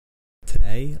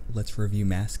Today, let's review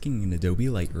masking in Adobe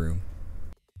Lightroom.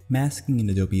 Masking in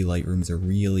Adobe Lightroom is a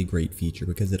really great feature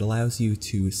because it allows you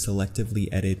to selectively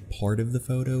edit part of the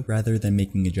photo rather than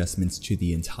making adjustments to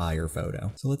the entire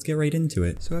photo. So let's get right into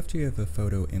it. So after you have a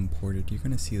photo imported, you're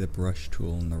going to see the brush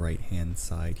tool on the right hand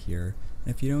side here.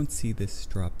 And if you don't see this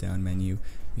drop down menu,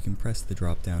 you can press the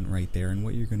drop down right there, and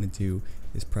what you're going to do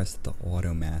is press the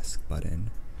auto mask button.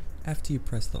 After you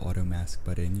press the auto mask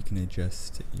button, you can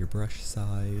adjust your brush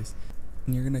size,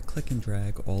 and you're going to click and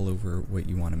drag all over what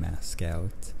you want to mask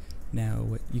out.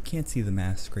 Now, you can't see the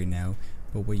mask right now,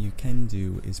 but what you can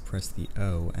do is press the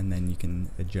O, and then you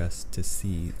can adjust to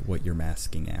see what you're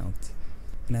masking out.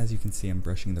 And as you can see, I'm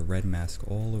brushing the red mask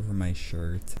all over my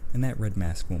shirt, and that red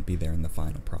mask won't be there in the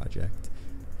final project.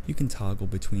 You can toggle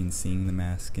between seeing the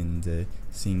mask and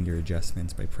seeing your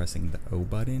adjustments by pressing the O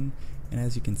button. And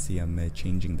as you can see, I'm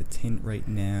changing the tint right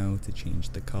now to change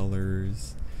the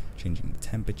colors, changing the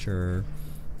temperature,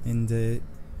 and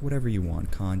whatever you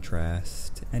want,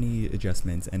 contrast, any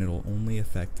adjustments, and it'll only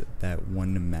affect that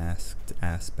one masked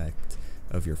aspect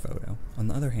of your photo. On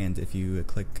the other hand, if you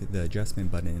click the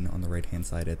adjustment button on the right hand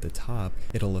side at the top,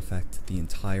 it'll affect the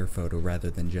entire photo rather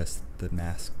than just the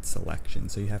masked selection,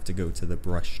 so you have to go to the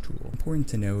brush tool. Important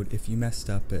to note, if you messed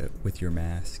up with your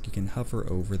mask, you can hover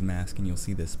over the mask and you'll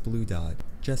see this blue dot.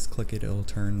 Just click it, it'll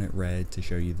turn red to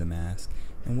show you the mask.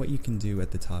 And what you can do at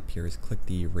the top here is click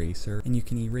the eraser, and you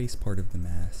can erase part of the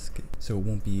mask so it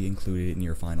won't be included in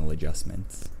your final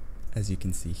adjustments. As you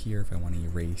can see here, if I want to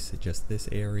erase just this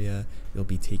area, it'll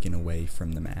be taken away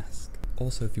from the mask.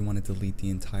 Also, if you want to delete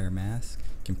the entire mask,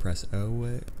 you can press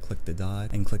O, click the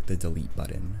dot, and click the delete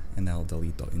button, and that'll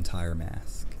delete the entire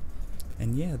mask.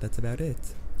 And yeah, that's about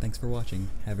it. Thanks for watching.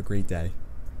 Have a great day.